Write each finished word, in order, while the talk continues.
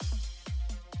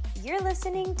You're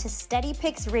listening to Steady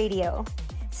Picks Radio.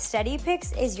 Steady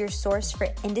Picks is your source for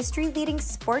industry-leading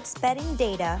sports betting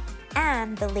data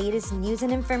and the latest news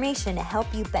and information to help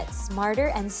you bet smarter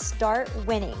and start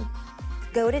winning.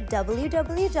 Go to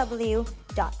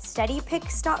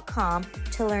www.steadypicks.com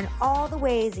to learn all the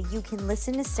ways that you can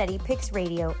listen to Steady Picks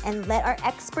Radio and let our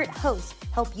expert host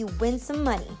help you win some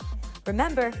money.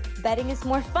 Remember, betting is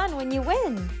more fun when you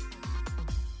win.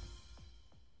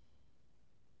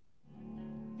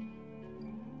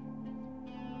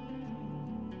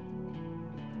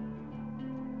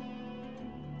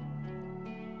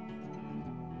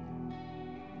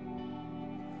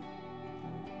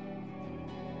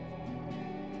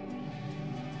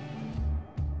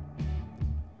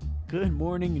 Good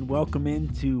morning and welcome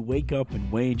into Wake Up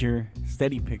and Wager,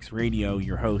 Steady Picks Radio.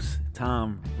 Your hosts,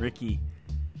 Tom, Ricky.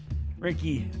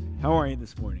 Ricky, how are you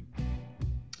this morning?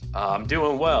 I'm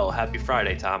doing well. Happy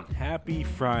Friday, Tom. Happy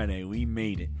Friday. We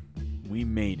made it. We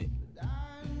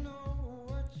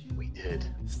did.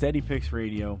 Steady Picks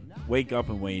Radio, Wake Up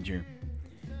and Wager.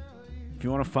 If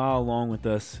you want to follow along with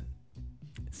us,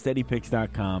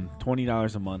 steadypicks.com,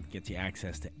 $20 a month gets you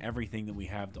access to everything that we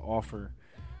have to offer.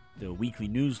 The weekly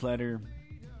newsletter,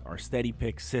 our Steady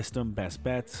Picks system, best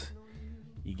bets.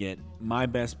 You get my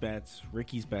best bets,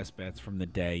 Ricky's best bets from the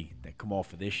day that come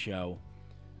off of this show,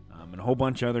 and a whole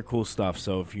bunch of other cool stuff.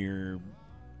 So if you're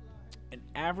an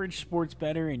average sports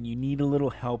bettor and you need a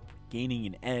little help gaining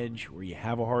an edge, or you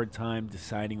have a hard time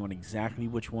deciding on exactly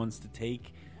which ones to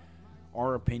take,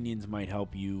 our opinions might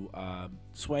help you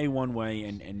sway one way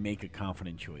and make a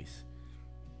confident choice.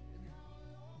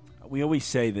 We always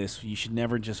say this, you should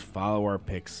never just follow our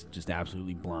picks just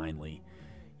absolutely blindly.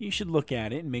 You should look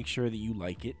at it and make sure that you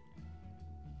like it.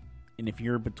 And if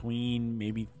you're between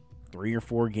maybe 3 or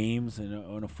 4 games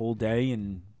on a full day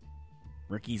and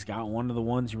Ricky's got one of the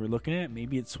ones you were looking at,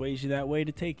 maybe it sways you that way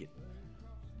to take it.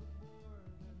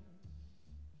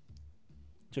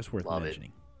 Just worth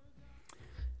mentioning.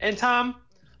 And Tom,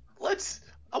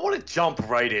 I want to jump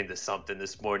right into something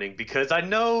this morning because I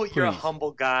know you're a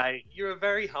humble guy. You're a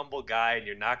very humble guy, and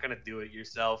you're not going to do it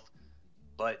yourself.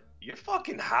 But you're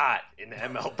fucking hot in the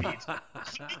MLB.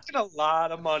 You're making a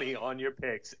lot of money on your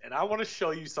picks, and I want to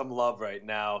show you some love right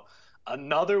now.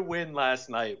 Another win last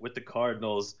night with the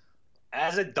Cardinals.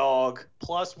 As a dog,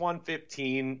 plus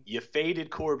 115. You faded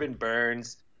Corbin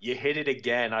Burns. You hit it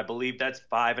again. I believe that's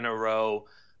 5 in a row.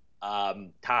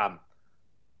 Tom,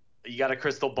 you got a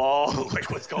crystal ball?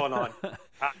 Like, what's going on?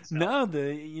 No,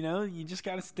 you just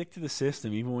got to stick to the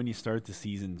system, even when you start the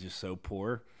season just so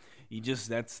poor.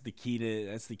 That's the key to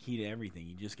everything.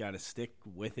 You just got to stick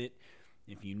with it.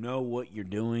 If you know what you're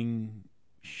doing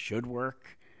should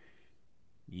work,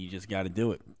 you just got to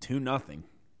do it. 2-0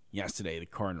 yesterday, the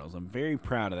Cardinals. I'm very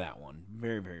proud of that one.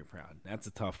 Very, very proud. That's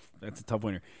a tough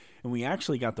winner. And we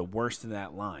actually got the worst of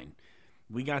that line.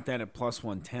 We got that at plus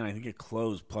 110. I think it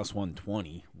closed plus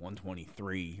 120,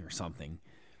 123 or something.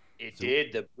 It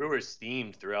did. The Brewers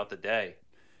steamed throughout the day.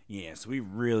 Yeah, so we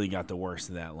really got the worst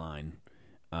of that line.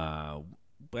 But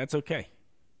that's okay.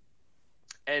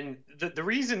 And the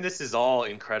reason this is all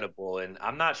incredible, and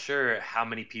I'm not sure how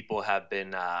many people have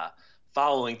been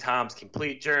following Tom's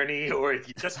complete journey, or if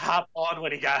you just hop on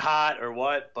when he got hot or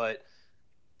what, but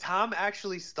Tom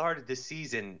actually started the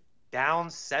season down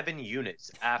 7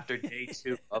 units after day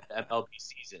 2 of the MLB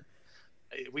season.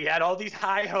 We had all these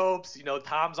high hopes.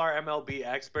 Tom's our MLB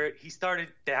expert. He started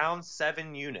down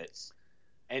 7 units,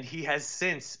 and he has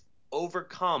since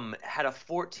had a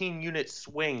 14-unit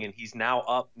swing, and he's now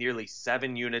up nearly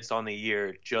 7 units on the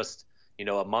year just,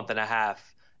 a month and a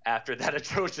half after that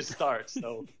atrocious start.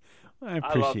 So I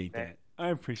appreciate that. I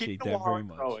appreciate that very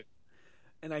much. Going.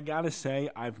 And I got to say,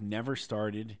 I've never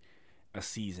started a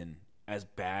season as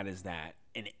bad as that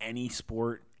in any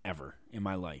sport ever in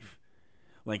my life.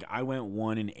 Like, I went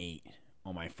 1-8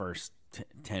 on my first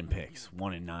 10 picks,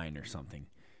 1-9 or something.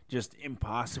 Just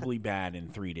impossibly bad in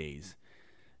 3 days.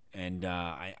 And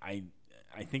I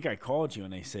think I called you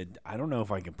and I said, I don't know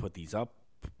if I can put these up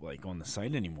like on the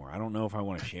site anymore. I don't know if I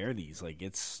want to share these. Like,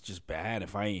 it's just bad.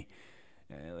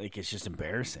 It's just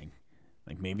embarrassing.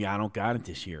 Like, maybe I don't got it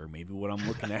this year. Maybe what I'm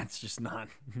looking at is just not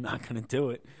going to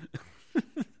do it.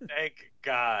 Thank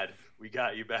God we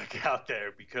got you back out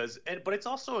there but it's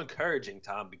also encouraging,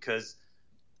 Tom, because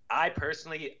I'm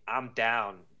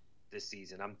down this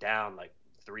season. I'm down like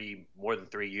more than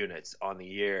 3 units on the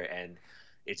year, and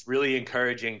it's really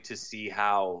encouraging to see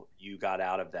how you got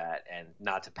out of that and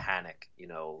not to panic,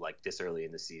 like this early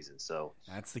in the season. So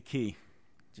that's the key.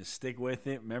 Just stick with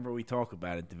it. Remember, we talk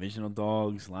about it. Divisional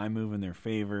dogs, line move in their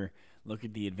favor. Look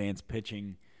at the advanced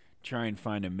pitching. Try and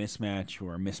find a mismatch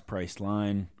or a mispriced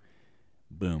line.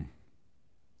 Boom.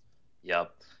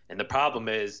 Yep. And the problem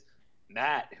is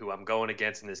Matt, who I'm going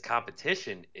against in this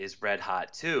competition, is red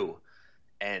hot too.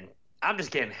 And I'm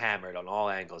just getting hammered on all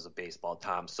angles of baseball,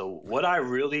 Tom. So what I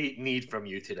really need from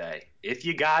you today, if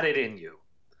you got it in you,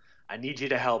 I need you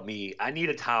to help me. I need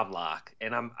a Tom lock,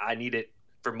 and I need it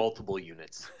for multiple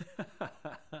units.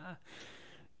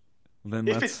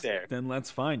 It's there. Then let's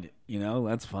find it.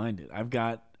 Let's find it. I've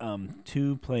got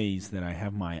 2 plays that I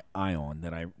have my eye on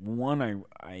that I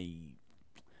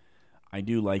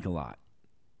do like a lot.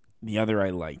 The other I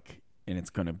like, and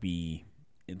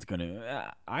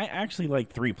I actually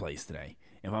like 3 plays today,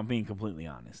 if I'm being completely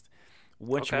honest.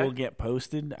 Which will get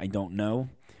posted, I don't know,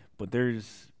 but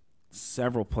there's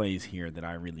several plays here that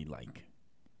I really like.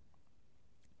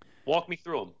 Walk me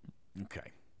through them.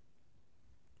 Okay.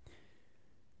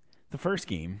 The first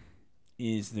game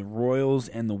is the Royals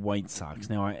and the White Sox.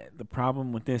 Now, the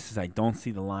problem with this is I don't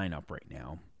see the lineup right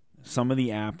now. Some of the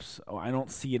apps, I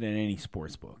don't see it in any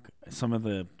sports book. Some of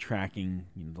the tracking,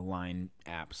 the line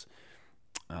apps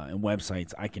and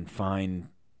websites, I can find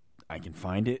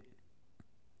it,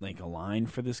 like a line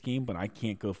for this game, but I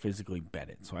can't go physically bet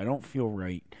it. So I don't feel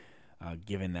right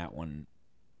giving that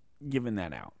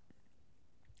out.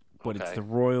 But It's the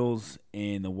Royals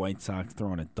and the White Sox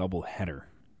throwing a double header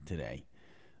today.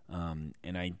 And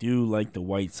I do like the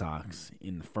White Sox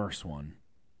in the first one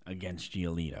against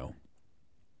Giolito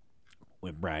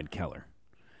with Brad Keller.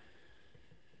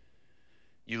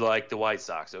 You like the White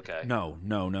Sox, okay? No.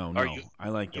 I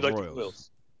like the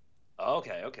Royals.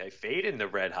 Okay. Fading the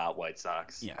red hot White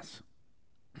Sox. Yes.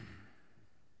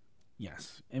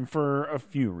 And for a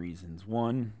few reasons.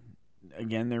 One,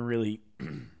 again, they're really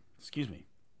excuse me.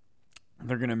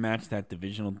 They're going to match that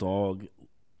divisional dog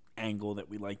angle that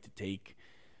we like to take.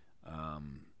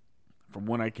 From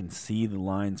what I can see, the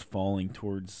line's falling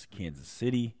towards Kansas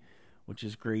City, which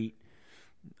is great.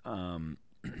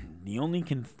 The only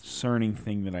concerning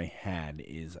thing that I had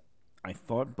is I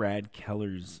thought Brad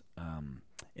Keller's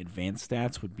advanced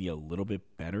stats would be a little bit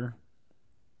better,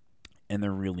 and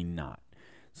they're really not.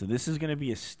 So this is going to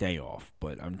be a stay off,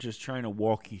 but I'm just trying to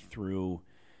walk you through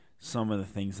some of the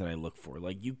things that I look for.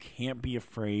 Like, you can't be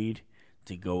afraid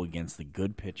to go against the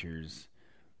good pitchers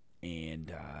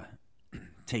and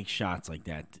take shots like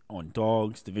that on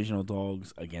dogs, divisional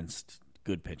dogs, against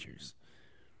good pitchers.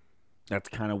 That's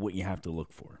kind of what you have to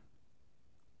look for.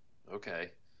 Okay.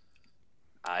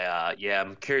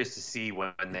 I'm curious to see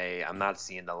when I'm not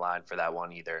seeing the line for that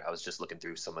one either. I was just looking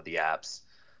through some of the apps,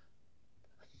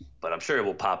 but I'm sure it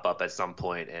will pop up at some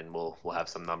point, and we'll have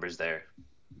some numbers there.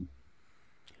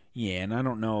 Yeah, and I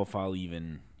don't know if I'll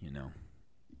even,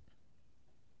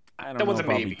 I don't know if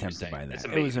I'll be tempted by that.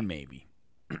 It was a maybe.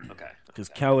 Okay. Because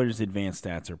Keller's advanced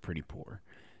stats are pretty poor,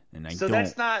 and that's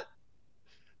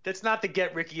not the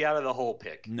get Ricky out of the hole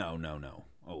pick. No.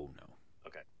 Oh no.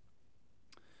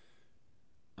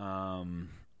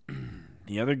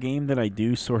 The other game that I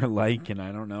do sort of like, and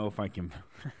I don't know if I can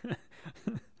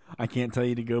I can't tell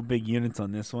you to go big units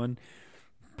on this one,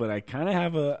 but I kind of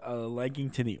have a liking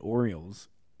to the Orioles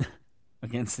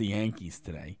against the Yankees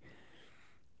today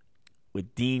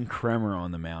with Dean Kremer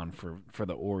on the mound for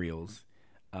the Orioles.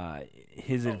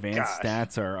 His advanced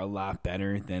stats are a lot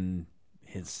better than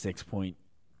his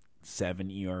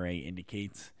 6.7 ERA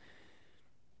indicates.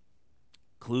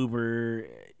 Kluber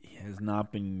has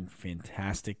not been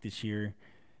fantastic this year,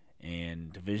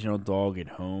 and divisional dog at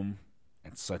home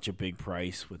at such a big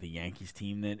price with a Yankees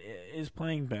team that is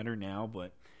playing better now,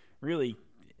 but really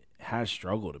has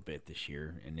struggled a bit this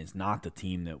year and is not the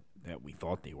team that we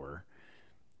thought they were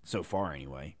so far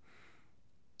anyway.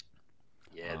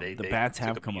 Yeah, the bats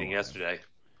have come alive yesterday.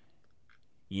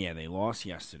 Yeah, they lost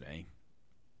yesterday,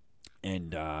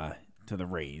 and to the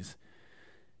Rays,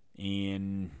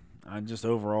 and I'm just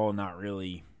overall not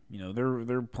really.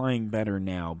 They're playing better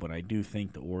now, but I do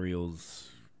think the Orioles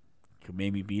could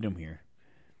maybe beat them here.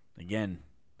 Again,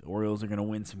 the Orioles are going to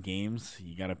win some games.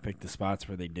 You got to pick the spots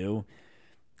where they do.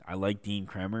 I like Dean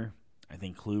Kremer. I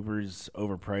think Kluber's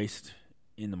overpriced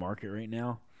in the market right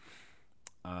now.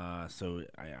 So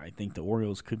I think the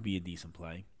Orioles could be a decent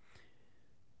play.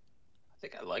 I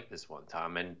think I like this one,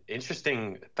 Tom. And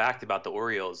interesting fact about the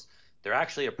Orioles, they're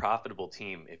actually a profitable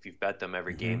team if you've bet them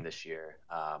every game this year,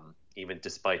 even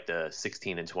despite the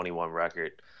 16-21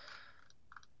 record.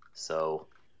 So,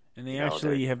 and they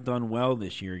actually have done well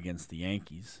this year against the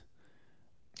Yankees.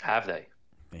 Have they?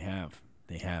 They have.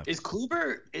 Is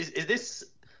Kluber is this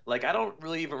like, I don't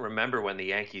really even remember when the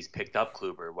Yankees picked up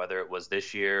Kluber, whether it was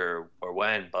this year or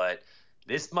when, but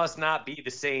this must not be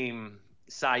the same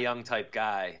Cy Young type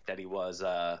guy that he was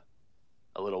a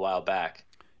little while back.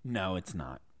 No, it's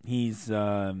not. He's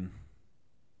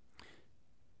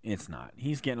It's not.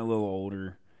 He's getting a little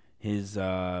older. His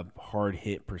hard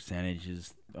hit percentage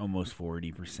is almost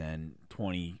 40%,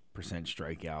 20%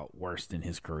 strikeout, worst in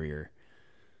his career.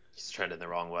 He's trending the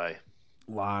wrong way.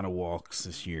 A lot of walks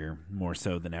this year, more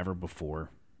so than ever before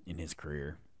in his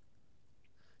career.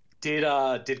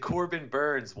 Did Corbin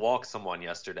Burns walk someone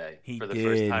yesterday for the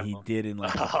first time? He did in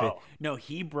like the fifth. No,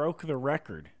 he broke the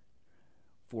record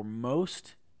for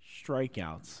most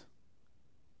strikeouts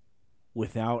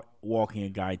without walking a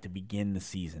guy to begin the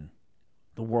season.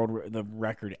 The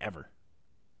record ever.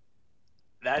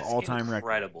 That's the all-time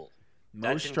incredible.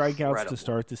 Record. Most strikeouts to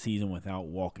start the season without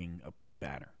walking a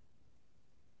batter.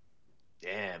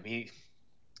 Damn, he's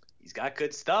got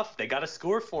good stuff. They got a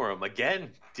score for him. Again,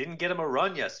 didn't get him a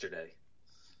run yesterday.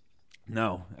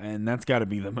 No, and that's got to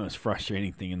be the most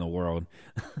frustrating thing in the world.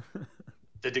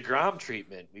 The DeGrom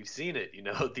treatment. We've seen it,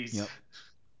 these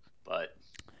but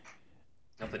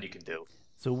nothing you can do.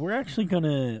 So we're actually going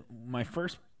to my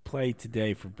first play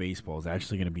today for baseball is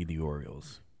actually going to be the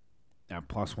Orioles at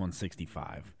plus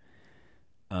 165.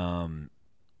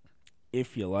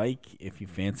 If you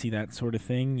fancy that sort of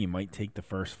thing, you might take the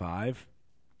first 5.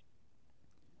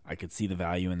 I could see the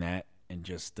value in that and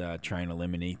just try and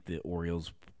eliminate the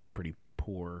Orioles' pretty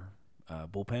poor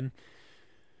bullpen,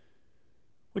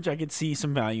 which I could see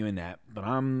some value in that. But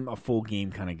I'm a full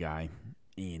game kind of guy.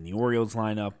 And the Orioles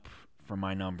line up for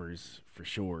my numbers for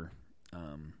sure.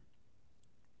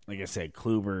 Like I said,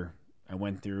 Kluber, I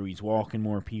went through, he's walking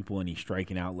more people and he's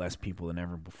striking out less people than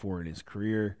ever before in his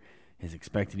career. His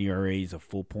expected ERA is a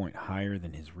full point higher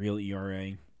than his real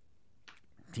ERA.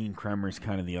 Dean Kremer's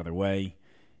kind of the other way.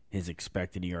 His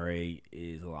expected ERA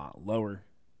is a lot lower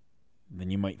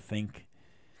than you might think.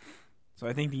 So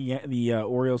I think the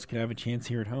Orioles could have a chance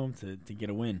here at home to get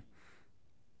a win.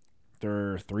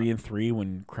 They're 3-3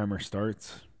 when Kremer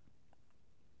starts.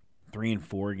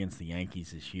 3-4 against the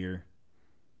Yankees this year.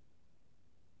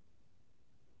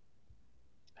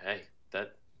 Hey,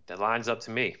 that lines up to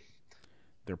me.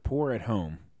 They're poor at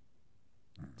home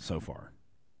so far,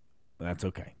 but that's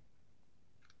okay.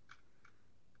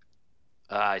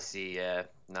 I see. Yeah,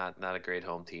 not a great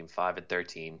home team.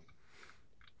 5-13.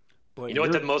 But you know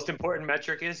what the most important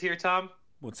metric is here, Tom?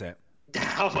 What's that?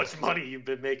 How much money you've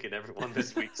been making, everyone,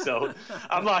 this week. So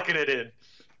I'm locking it in.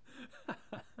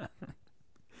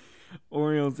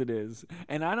 Orioles it is.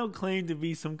 And I don't claim to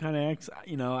be some kind of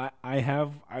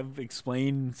I've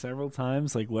explained several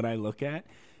times like what I look at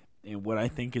and what I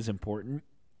think is important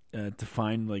to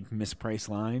find like mispriced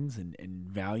lines and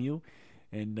value.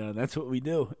 And that's what we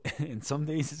do. And some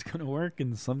days it's going to work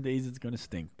and some days it's going to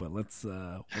stink. But we're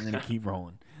going to keep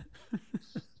rolling.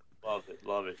 Love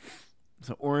it.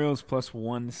 So Orioles plus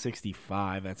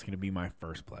 165. That's going to be my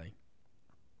first play.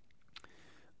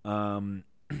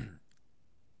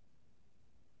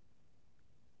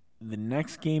 The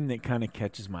next game that kind of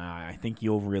catches my eye, I think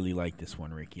you'll really like this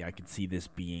one, Ricky. I could see this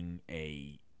being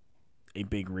a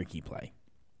big Ricky play.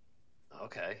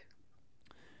 Okay.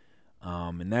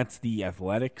 And that's the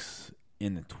Athletics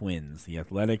and the Twins. The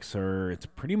Athletics it's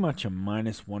pretty much a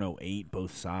minus 108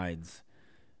 both sides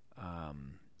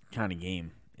kind of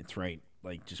game. It's right,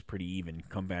 like just pretty even.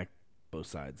 Comeback both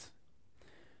sides.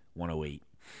 108.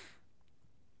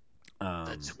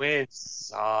 The Twins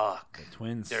suck.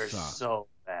 They're suck. So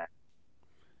bad.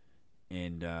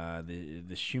 And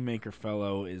the Shoemaker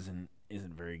fellow isn't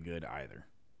very good either.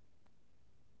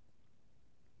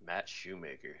 Matt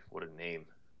Shoemaker, what a name.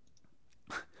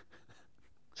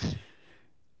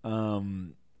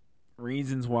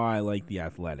 Reasons why I like the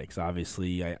Athletics.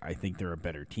 Obviously, I think they're a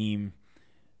better team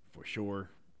for sure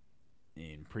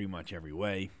in pretty much every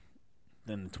way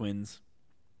than the Twins.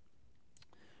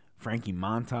 Frankie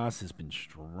Montas has been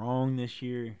strong this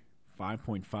year.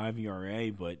 5.5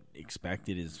 ERA, but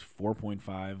expected is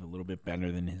 4.5, a little bit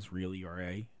better than his real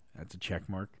ERA. That's a check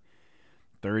mark.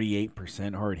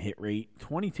 38% hard hit rate,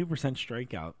 22%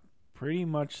 strikeout. Pretty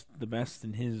much the best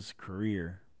in his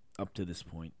career up to this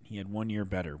point. He had 1 year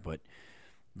better, but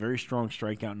very strong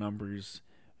strikeout numbers,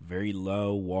 very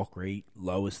low walk rate,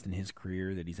 lowest in his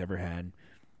career that he's ever had.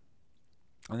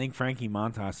 I think Frankie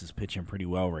Montas is pitching pretty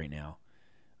well right now.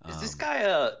 Is this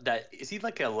guy is he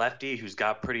like a lefty who's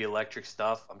got pretty electric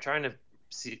stuff? I'm trying to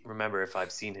remember if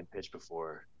I've seen him pitch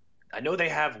before. I know they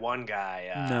have one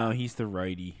guy. No, he's the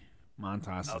righty.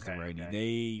 Montas is the righty. Okay.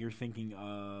 You're thinking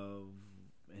of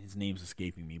his name's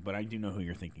escaping me, but I do know who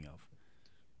you're thinking of.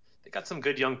 They got some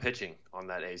good young pitching on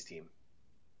that A's team.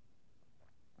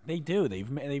 They do.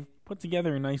 They've put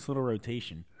together a nice little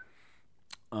rotation.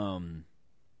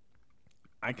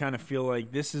 I kind of feel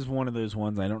like this is one of those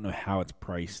ones I don't know how it's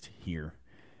priced here.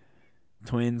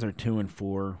 Twins are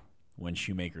 2-4 when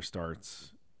Shoemaker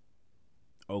starts.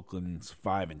 Oakland's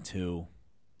 5-2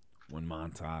 when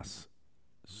Montas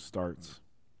starts.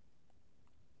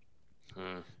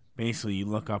 Basically, you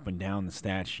look up and down the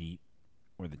stat sheet,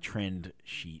 or the trend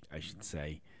sheet, I should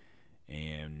say,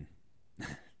 and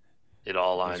it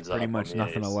all lines up. Pretty much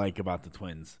nothing to like about the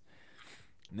Twins.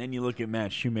 And then you look at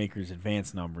Matt Shoemaker's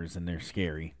advanced numbers, and they're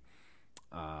scary.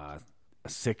 A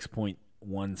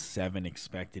 6.17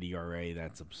 expected ERA,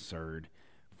 that's absurd.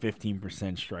 15%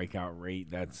 strikeout rate,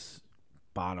 that's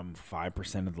bottom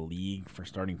 5% of the league for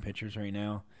starting pitchers right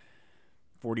now.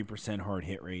 40% hard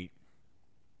hit rate.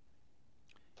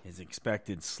 His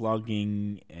expected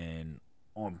slugging and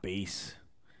on base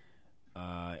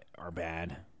are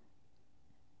bad.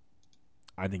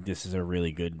 I think this is a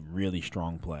really good, really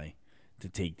strong play to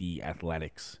take the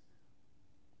Athletics.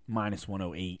 Minus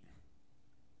 108.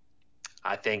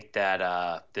 I think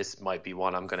that this might be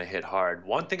one I'm going to hit hard.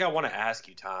 One thing I want to ask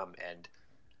you, Tom, and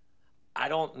I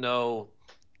don't know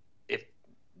if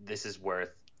this is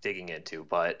worth digging into,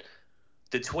 but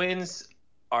the Twins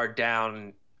are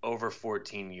down over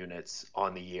 14 units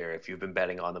on the year if you've been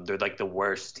betting on them. They're like the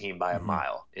worst team by a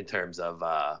mile in terms of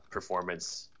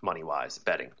performance money-wise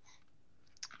betting.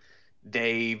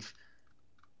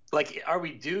 Are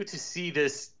we due to see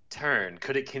this turn?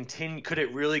 Could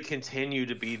it really continue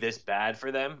to be this bad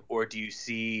for them? Or do you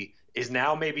see, is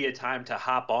now maybe a time to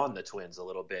hop on the Twins a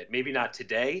little bit? Maybe not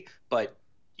today, but,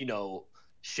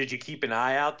 should you keep an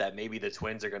eye out that maybe the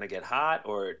Twins are going to get hot,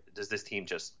 or does this team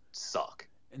just suck?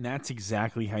 And that's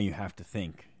exactly how you have to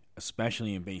think,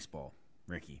 especially in baseball,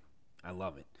 Ricky. I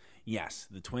love it. Yes,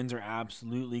 the Twins are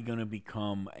absolutely going to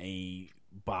become a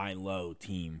buy low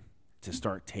team to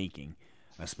start taking,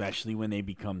 especially when they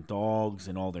become dogs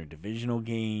in all their divisional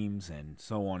games and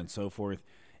so on and so forth.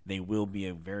 They will be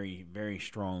a very, very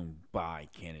strong buy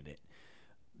candidate.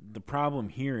 The problem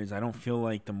here is I don't feel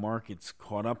like the market's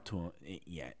caught up to it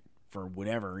yet for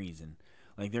whatever reason.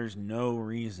 Like, there's no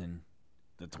reason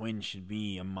the Twins should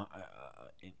be an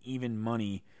even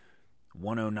money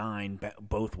 109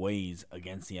 both ways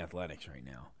against the Athletics right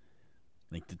now.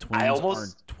 Like, the Twins are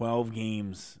 12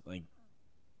 games,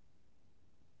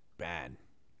 bad.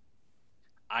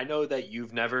 I know that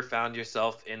you've never found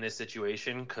yourself in this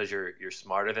situation because you're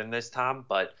smarter than this, Tom,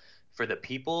 but for the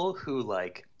people who,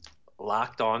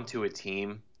 locked onto a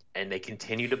team and they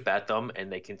continue to bet them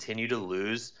and they continue to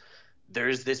lose,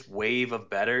 there's this wave of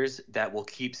bettors that will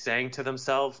keep saying to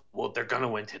themselves, well, they're going to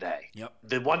win today. Yep.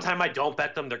 The one time I don't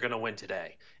bet them, they're going to win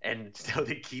today. And so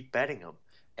they keep betting them,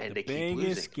 and they keep losing. The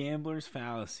biggest gambler's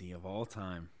fallacy of all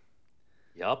time.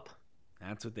 Yep.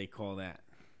 That's what they call that.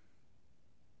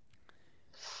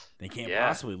 They can't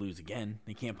possibly lose again.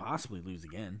 They can't possibly lose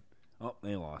again. Oh,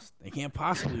 they lost. They can't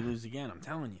possibly lose again, I'm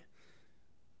telling you.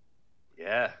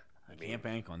 Yeah. I can't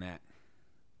bank on that.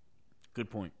 Good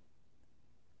point.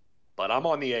 But I'm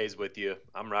on the A's with you.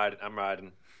 I'm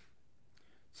riding.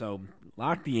 So,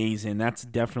 lock the A's in. That's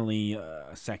definitely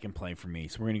a second play for me.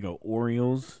 So, we're going to go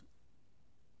Orioles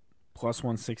plus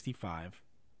 165.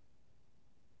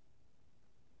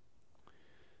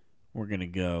 We're going to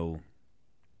go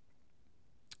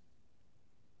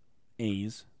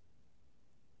A's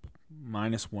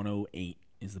minus 108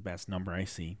 is the best number I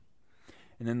see.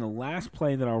 And then the last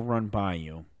play that I'll run by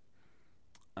you,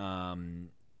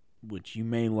 which you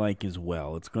may like as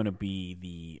well, it's going to be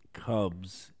the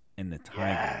Cubs and the Tigers.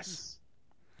 Yes.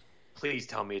 Please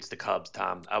tell me it's the Cubs,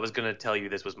 Tom. I was going to tell you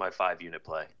this was my 5-unit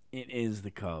play. It is the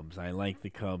Cubs. I like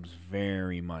the Cubs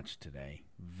very much today.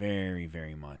 Very,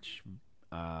 very much.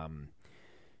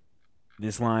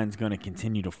 This line's going to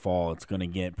continue to fall. It's going to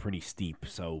get pretty steep.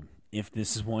 So if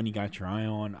this is one you got your eye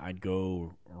on, I'd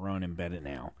go run and bet it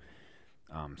now.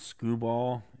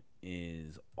 Skubal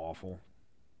is awful.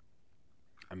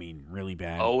 I mean, really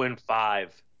bad. 0-5.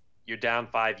 You're down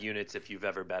 5 units if you've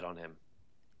ever bet on him.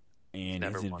 And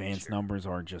his advanced numbers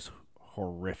are just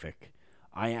horrific.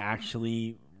 I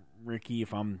actually, Ricky,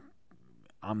 if I'm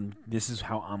this is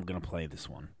how I'm going to play this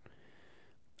one.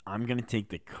 I'm going to take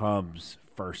the Cubs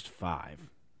first 5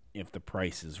 if the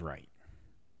price is right.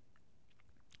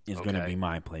 Is going to be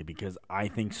my play because I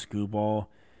think Skubal,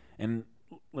 and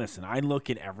listen, I look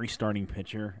at every starting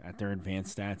pitcher at their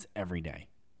advanced stats every day.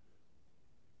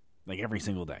 Like every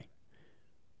single day.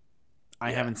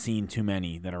 I haven't seen too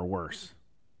many that are worse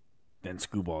than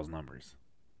Skubal's numbers.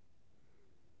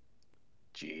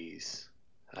 Jeez.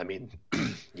 I mean,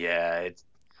 it's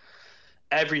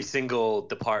every single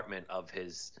department of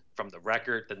his, from the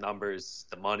record, the numbers,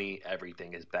 the money,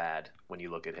 everything is bad when you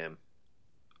look at him.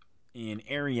 And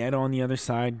Arrieta on the other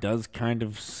side does kind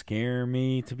of scare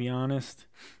me, to be honest.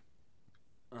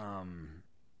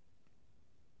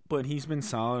 But he's been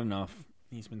solid enough.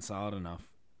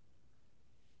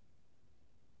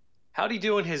 How'd he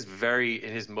do in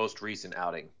his most recent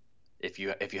outing? If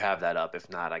you have that up, if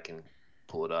not, I can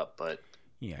pull it up. But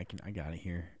Yeah, I got it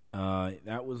here.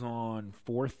 That was on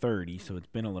 4:30, so it's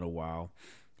been a little while.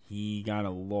 He got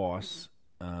a loss.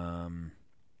 Only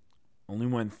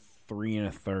went 3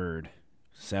 1/3,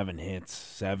 7 hits,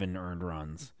 7 earned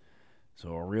runs.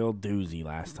 So a real doozy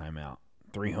last time out.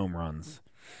 3 home runs.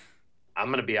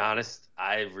 I'm gonna be honest.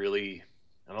 I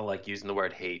don't like using the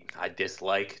word hate. I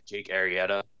dislike Jake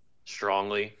Arrieta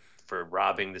strongly for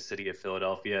robbing the city of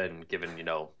Philadelphia and giving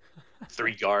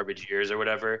 3 garbage years or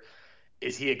whatever.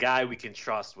 Is he a guy we can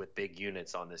trust with big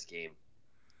units on this game?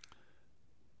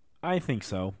 I think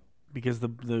so because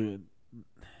the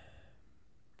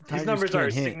his numbers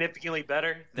are significantly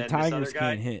better than the Tigers this other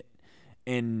guy. Can't hit.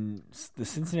 And the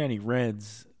Cincinnati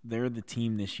Reds, they're the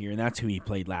team this year, and that's who he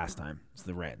played last time. It's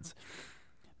the Reds.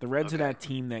 The Reds are that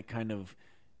team that kind of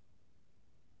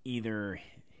either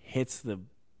hits the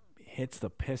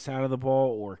piss out of the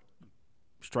ball or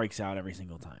strikes out every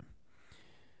single time.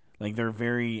 Like they're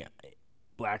very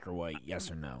black or white, yes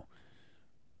or no.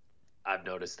 I've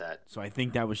noticed that. So I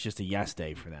think that was just a yes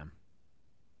day for them.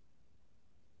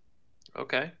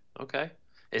 Okay.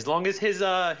 As long as his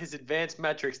advanced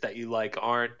metrics that you like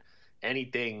aren't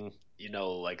anything,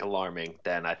 like alarming,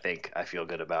 then I think I feel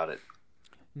good about it.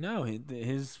 No,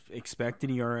 his expected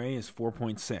ERA is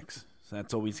 4.6. So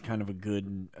that's always kind of a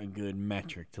good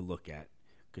metric to look at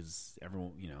because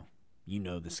everyone, you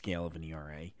know the scale of an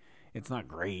ERA. It's not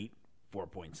great,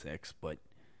 4.6, but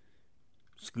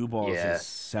Skubals is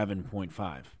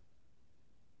 7.5.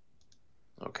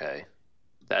 Okay.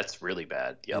 That's really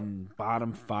bad. Yep. And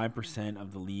bottom 5%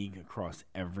 of the league across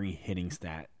every hitting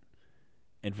stat,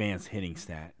 advanced hitting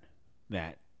stat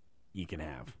that you can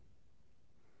have.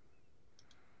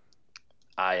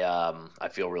 I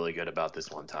feel really good about this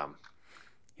one, Tom.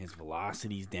 His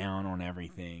velocity's down on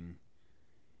everything.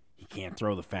 He can't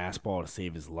throw the fastball to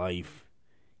save his life.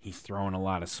 He's throwing a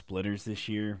lot of splitters this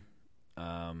year,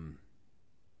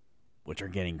 which are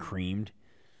getting creamed.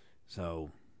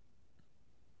 So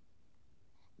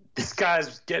this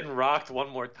guy's getting rocked one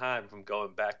more time from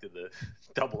going back to the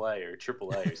AA or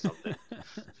AAA or something.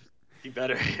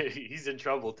 He's in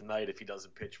trouble tonight if he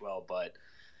doesn't pitch well, but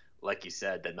like you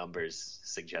said, the numbers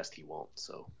suggest he won't.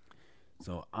 So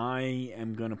I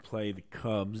am going to play the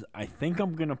Cubs. I think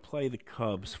I'm going to play the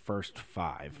Cubs first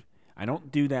 5. I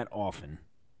don't do that often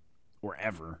or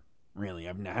ever, really.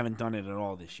 I haven't done it at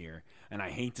all this year, and I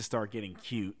hate to start getting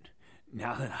cute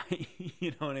now that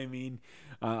you know what I mean?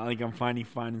 Like I'm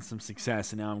finding some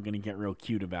success, and now I'm going to get real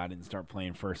cute about it and start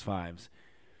playing first 5s.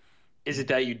 Is it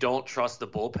that you don't trust the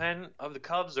bullpen of the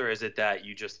Cubs, or is it that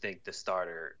you just think the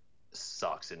starter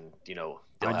sucks and they'll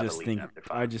have a lead after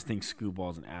 5? I just think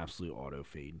Skuball's an absolute auto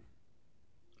fade.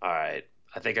 All right,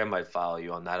 I think I might follow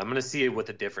you on that. I'm going to see what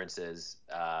the difference is,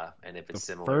 and if it's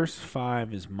similar. First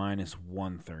 5 is minus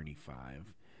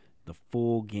 135. The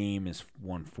full game is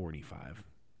 145.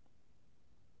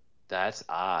 That's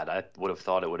odd. I would have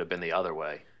thought it would have been the other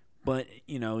way. But,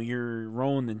 you're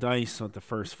rolling the dice at the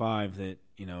first 5 that,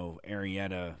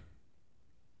 Arrieta,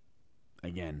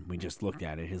 again, we just looked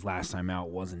at it. His last time out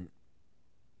wasn't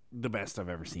the best I've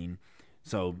ever seen.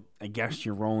 So I guess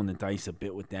you're rolling the dice a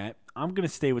bit with that. I'm going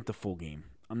to stay with the full game.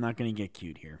 I'm not going to get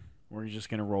cute here. We're just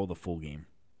going to roll the full game.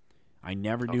 I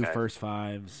never do first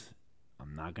 5s.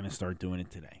 I'm not going to start doing it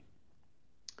today.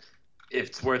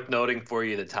 It's worth noting for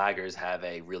you the Tigers have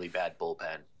a really bad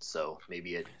bullpen, so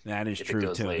maybe that is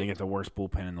true too. They get the worst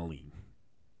bullpen in the league.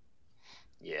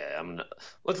 Yeah,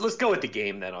 let's go with the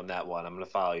game then on that one. I'm gonna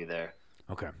follow you there.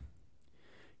 Okay,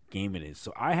 game it is.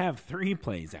 So I have 3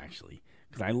 plays actually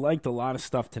because I liked a lot of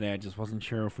stuff today. I just wasn't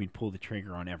sure if we'd pull the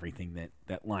trigger on everything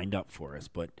that lined up for us.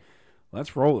 But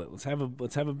let's roll it. Let's have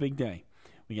a big day.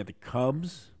 We got the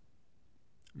Cubs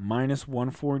minus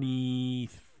 140.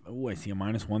 Oh, I see a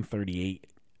minus 138.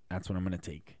 That's what I'm going to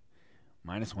take.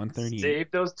 Minus 138.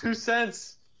 Save those 2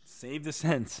 cents. Save the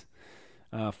cents.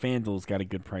 FanDuel's got a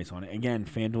good price on it. Again,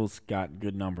 FanDuel's got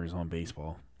good numbers on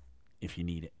baseball if you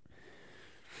need it.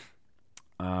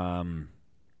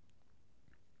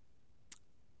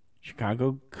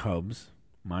 Chicago Cubs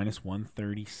minus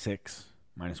 136.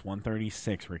 Minus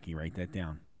 136, Ricky. Write that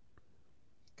down.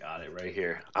 Got it right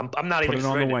here. I'm not even put it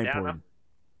on the whiteboard.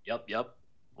 Yep.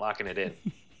 Locking it in.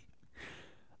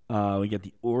 We get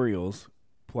the Orioles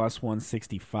plus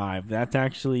 165. That's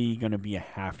actually going to be a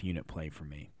half unit play for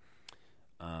me.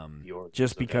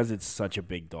 Just because it's such a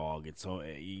big dog. It's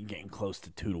you're getting close to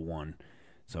 2-1.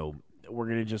 So we're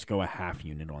going to just go a half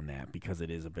unit on that because it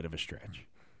is a bit of a stretch.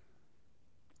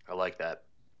 I like that.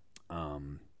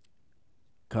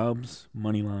 Cubs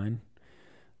money line.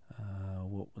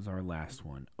 what was our last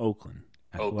one? Oakland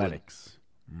Athletics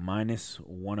minus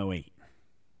 108.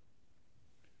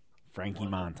 Frankie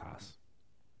Montas.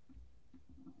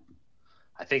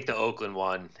 I think the Oakland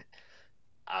one,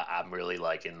 I'm really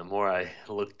liking. The more I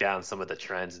look down some of the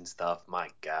trends and stuff, my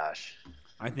gosh.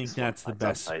 I think that's the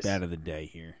best bet of the day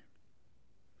here.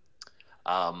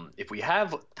 If we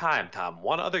have time, Tom,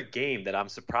 one other game that I'm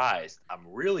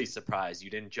really surprised you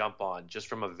didn't jump on just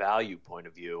from a value point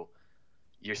of view.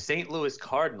 Your St. Louis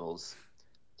Cardinals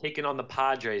taking on the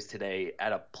Padres today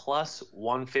at a plus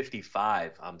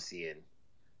 155, I'm seeing.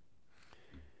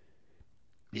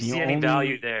 You see any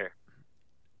value there?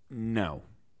 No.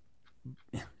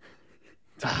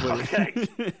 Okay.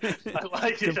 I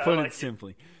like it. To put it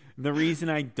simply. The reason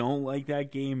I don't like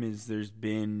that game is there's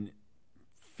been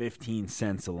 15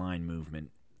 cents a line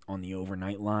movement on the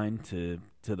overnight line to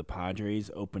the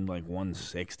Padres. Opened like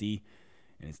 160,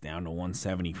 and it's down to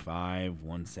 175,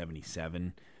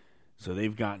 177. So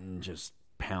they've gotten just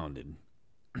pounded,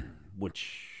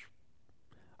 which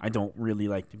I don't really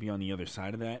like to be on the other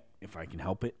side of that if I can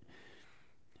help it.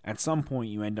 At some point,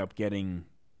 you end up getting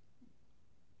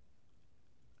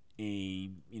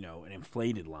an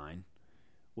inflated line,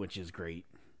 which is great.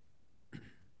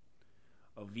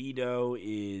 Oviedo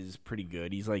is pretty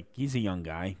good. He's a young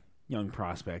guy, young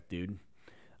prospect dude.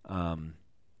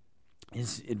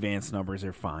 His advanced numbers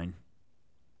are fine.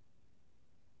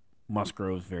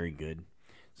 Musgrove's very good.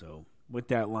 So with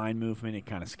that line movement, it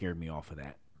kind of scared me off of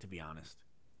that, to be honest.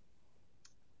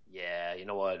 Yeah, you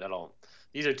know what?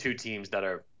 These are two teams that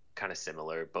are kind of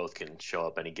similar. Both can show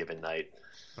up any given night.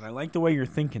 But I like the way you're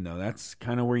thinking, though. That's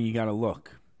kind of where you got to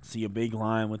look. See a big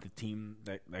line with a team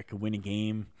that could win a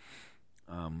game.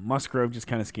 Musgrove just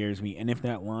kind of scares me. And if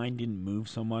that line didn't move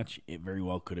so much, it very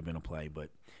well could have been a play. But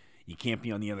you can't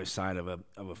be on the other side of a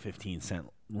 15-cent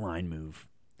line move.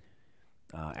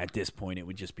 At this point, it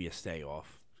would just be a stay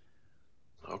off.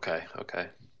 Okay.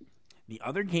 The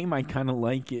other game I kind of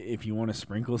like, if you want to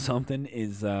sprinkle something,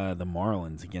 is the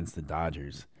Marlins against the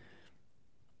Dodgers.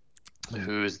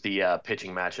 Who's the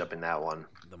pitching matchup in that one?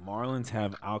 The Marlins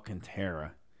have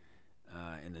Alcantara,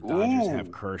 and the Dodgers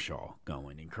have Kershaw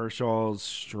going. And Kershaw's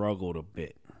struggled a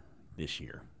bit this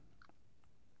year.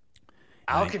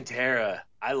 Alcantara,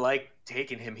 I like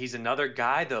taking him. He's another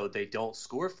guy, though, they don't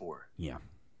score for. Yeah,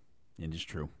 it is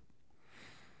true.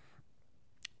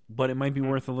 But it might be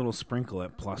worth a little sprinkle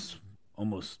at plus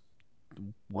almost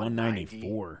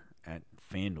 194 at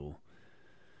FanDuel.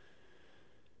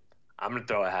 I'm going to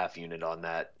throw a half unit on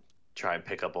that. Try and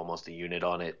pick up almost a unit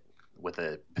on it with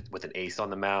an ace on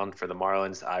the mound for the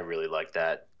Marlins. I really like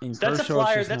that. And that's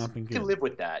Kershaw's a flyer. you can live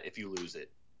with that if you lose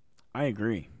it. I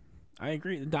agree.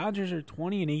 The Dodgers are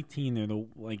 20-18.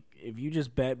 They're if you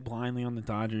just bet blindly on the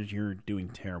Dodgers, you're doing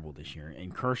terrible this year.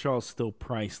 And Kershaw's still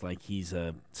priced like he's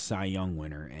a Cy Young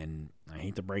winner, and I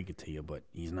hate to break it to you, but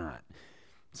he's not.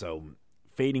 So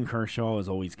fading Kershaw is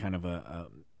always kind of a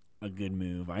good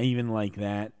move. I even like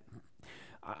that.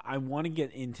 I want to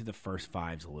get into the first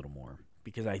fives a little more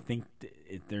because I think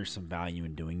there's some value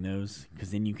in doing those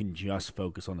because then you can just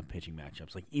focus on the pitching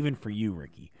matchups. Like even for you,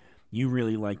 Ricky, you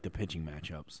really like the pitching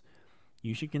matchups.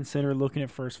 You should consider looking at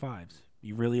first fives.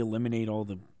 You really eliminate all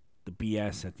the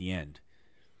BS at the end.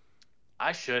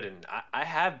 I should, and I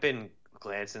have been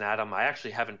glancing at them. I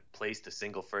actually haven't placed a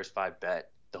single first five bet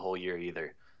the whole year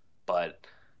either, but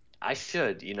I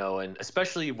should, and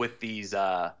especially with these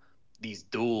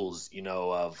duels,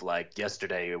 of like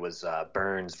yesterday it was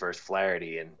Burns versus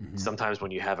Flaherty, and sometimes when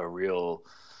you have a real,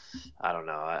 I don't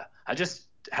know, I just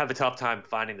have a tough time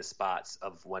finding the spots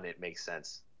of when it makes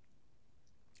sense.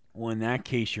 Well, in that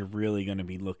case, you're really going to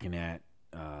be looking at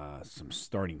some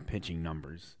starting pitching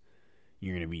numbers.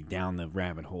 You're going to be down the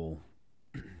rabbit hole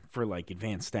for like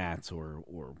advanced stats or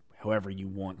however you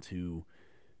want to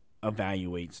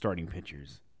evaluate starting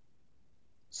pitchers.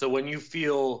 So when you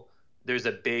feel there's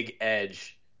a big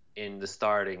edge in the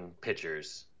starting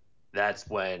pitchers, that's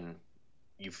when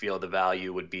you feel the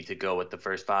value would be to go with the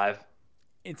first five?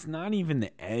 It's not even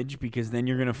the edge because then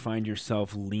you're going to find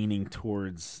yourself leaning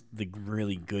towards the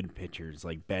really good pitchers,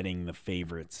 like betting the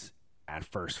favorites at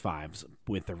first fives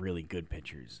with the really good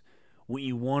pitchers. What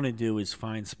you want to do is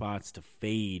find spots to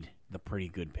fade the pretty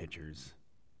good pitchers.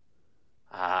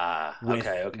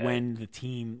 Okay.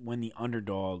 When the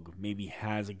underdog maybe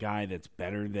has a guy that's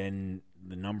better than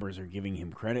the numbers are giving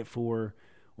him credit for,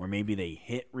 or maybe they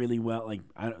hit really well. Like,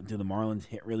 do the Marlins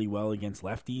hit really well against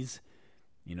lefties?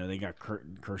 They got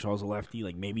Kershaw's a lefty.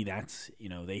 Like maybe that's,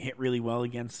 they hit really well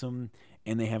against them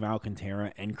and they have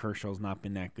Alcantara and Kershaw's not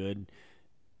been that good.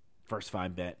 First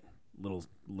five bet,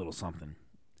 little something.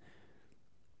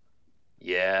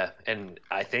 Yeah. And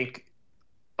I think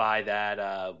by that,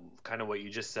 kind of what you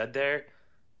just said there,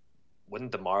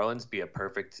 wouldn't the Marlins be a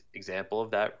perfect example of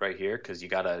that right here? Because you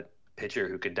got a pitcher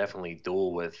who could definitely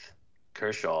duel with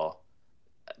Kershaw.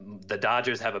 The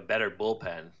Dodgers have a better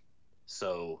bullpen,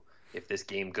 so if this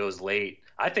game goes late,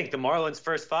 I think the Marlins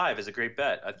first 5 is a great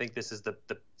bet. I think this is the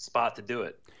spot to do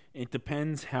it. It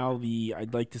depends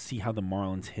I'd like to see how the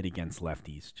Marlins hit against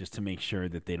lefties, just to make sure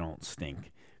that they don't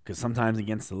stink. Because sometimes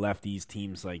against the lefties,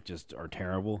 teams just are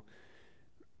terrible.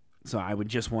 So I would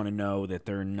just want to know that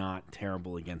they're not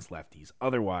terrible against lefties.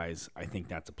 Otherwise, I think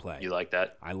that's a play. You like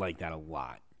that? I like that a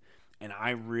lot. And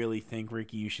I really think,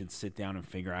 Ricky, you should sit down and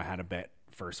figure out how to bet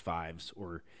first 5s,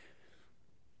 or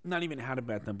not even how to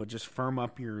bet them, but just firm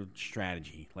up your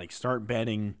strategy. Like start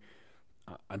betting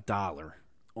 $1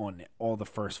 on all the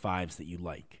first 5s that you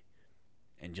like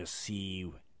and just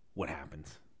see what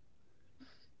happens.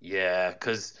 Yeah,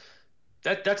 because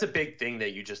that's a big thing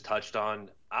that you just touched on.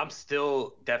 I'm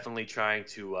still definitely trying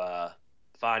to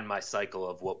find my cycle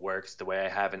of what works the way I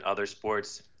have in other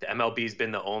sports. The MLB's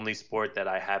been the only sport that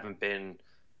I haven't been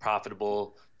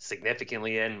profitable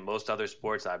significantly in. Most other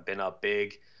sports I've been up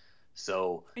big.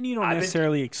 So, and you don't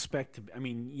necessarily expect to. I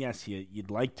mean, yes,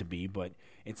 you'd like to be, but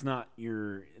it's not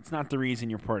the reason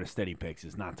you're part of Steady Picks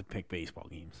is not to pick baseball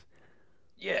games.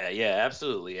 Yeah,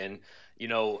 absolutely. And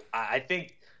I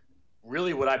think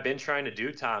really what I've been trying to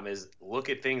do, Tom, is look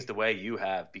at things the way you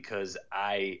have, because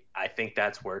I think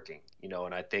that's working.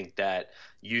 And I think that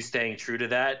you staying true to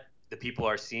that, the people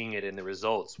are seeing it in the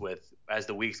results. With as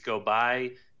the weeks go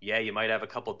by, yeah, you might have a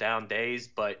couple down days,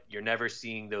 but you're never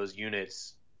seeing those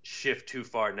units shift too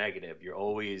far negative. You're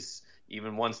always,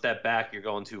 even one step back, you're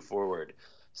going too forward.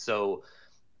 So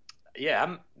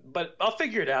yeah, but I'll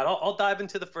figure it out. I'll dive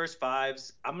into the first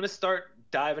 5s. I'm going to start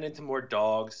diving into more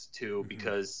dogs too,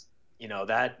 because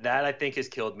that I think has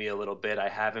killed me a little bit. I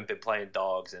haven't been playing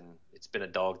dogs, and it's been a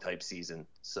dog type season.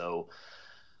 So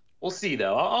we'll see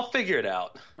though. I'll figure it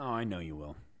out. Oh, I know you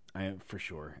will. For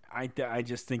sure. I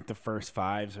just think the first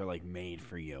 5s are made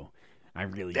for you. I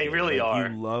really They do. really are.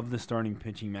 You love the starting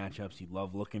pitching matchups. You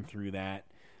love looking through that.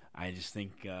 I just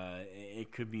think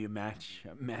it could be a match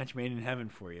made in heaven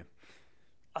for you.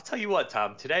 I'll tell you what,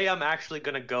 Tom. Today I'm actually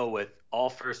going to go with all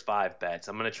first 5 bets.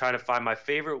 I'm going to try to find my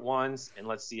favorite ones, and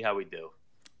let's see how we do.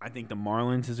 I think the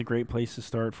Marlins is a great place to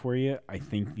start for you. I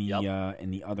think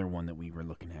and the other one that we were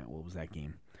looking at, what was that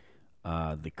game?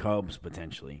 The Cubs,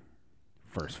 potentially.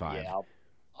 First 5. Yeah,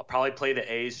 I'll probably play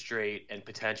the A's straight and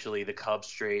potentially the Cubs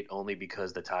straight, only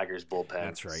because the Tigers bullpen.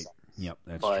 That's right. Yep,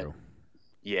 that's true.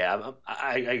 Yeah,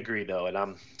 I agree though, and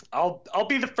I'll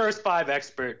be the first 5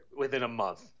 expert within a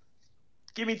month.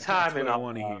 Give me time, and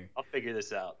I'll figure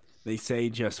this out. They say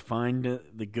just find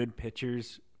the good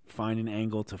pitchers, find an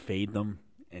angle to fade them,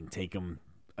 and take them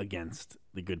against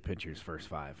the good pitchers first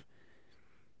 5.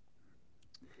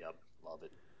 Yep, love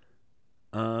it.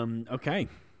 Okay.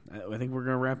 I think we're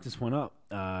going to wrap this one up.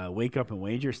 Wake Up and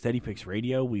Wager, Steady Picks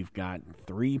Radio. We've got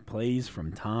 3 plays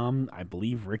from Tom. I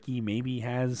believe Ricky maybe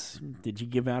has. Did you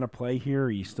give out a play here? Or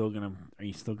are you still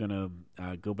gonna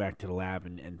go back to the lab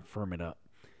and firm it up?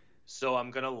 So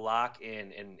I'm gonna lock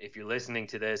in, and if you're listening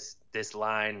to this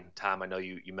line, Tom, I know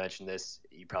you mentioned this.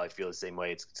 You probably feel the same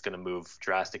way. It's gonna move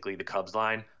drastically. The Cubs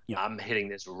line. Yep. I'm hitting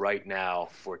this right now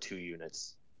for 2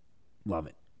 units. Love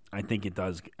it. I think it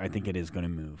does. I think it is going to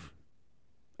move.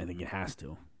 I think it has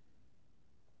to.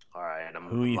 All right, and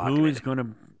who is going to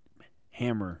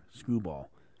hammer Screwball?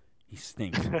 He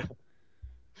stinks.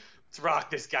 Let's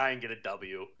rock this guy and get a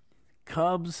W.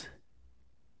 Cubs.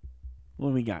 What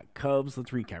do we got? Cubs. Let's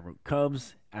recap.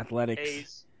 Cubs, Athletics,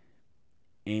 A's,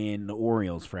 and the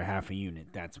Orioles for half a unit.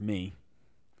 That's me.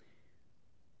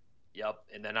 Yep,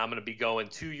 and then I'm going to be going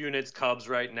 2 units Cubs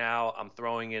right now. I'm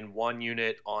throwing in 1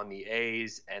 unit on the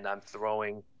A's, and I'm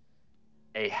throwing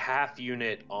a half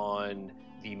unit on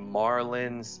the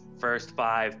Marlins first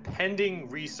 5, pending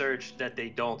research that they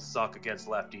don't suck against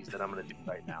lefties that I'm going to do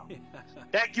right now.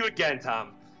 Thank you again,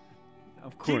 Tom.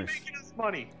 Of course. Keep making us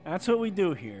money. That's what we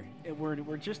do here.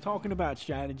 We're just talking about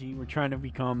strategy. We're trying to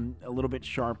become a little bit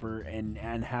sharper and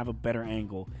have a better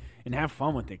angle and have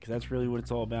fun with it, because that's really what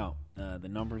it's all about. The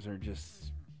numbers are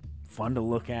just fun to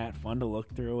look at, fun to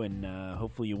look through, and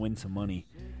hopefully you win some money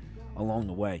along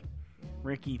the way.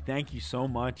 Ricky, thank you so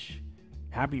much.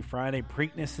 Happy Friday.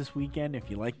 Preakness this weekend. If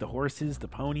you like the horses, the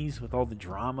ponies, with all the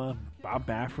drama, Bob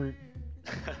Baffert,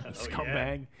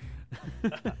 scumbag.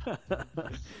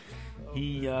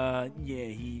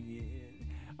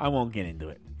 I won't get into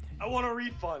it. I want a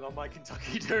refund on my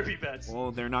Kentucky Derby bets.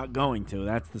 Well, they're not going to.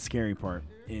 That's the scary part.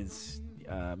 Is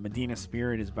Medina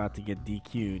Spirit is about to get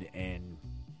DQ'd, and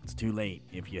it's too late.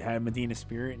 If you had Medina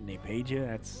Spirit and they paid you,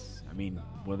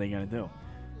 what are they going to do?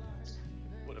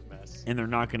 What a mess. And they're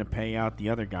not going to pay out the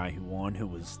other guy who won, who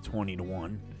was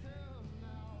 20-1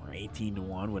 or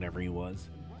 18-1, whatever he was.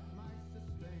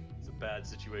 It's a bad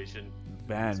situation.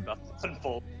 Bad. It's about to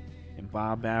unfold. And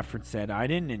Bob Baffert said, I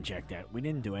didn't inject that. We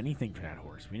didn't do anything for that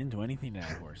horse. We didn't do anything to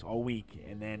that horse all week.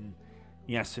 And then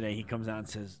yesterday he comes out and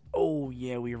says, oh,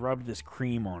 yeah, we rubbed this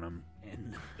cream on him.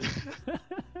 And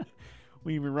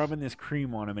we were rubbing this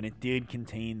cream on him, and it did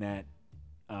contain that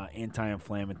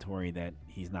anti-inflammatory that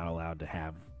he's not allowed to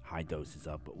have high doses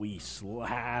of. But we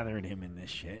slathered him in this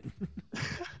shit.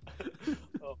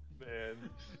 Oh, man.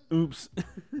 Oops.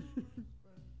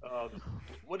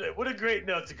 What a great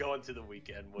note to go into the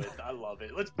weekend with. I love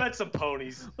it. Let's bet some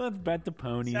ponies. Let's bet the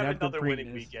ponies. Let's have another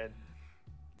winning weekend.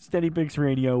 Steady Picks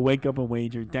Radio, wake up and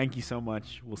wager. Thank you so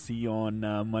much. We'll see you on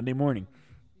Monday morning.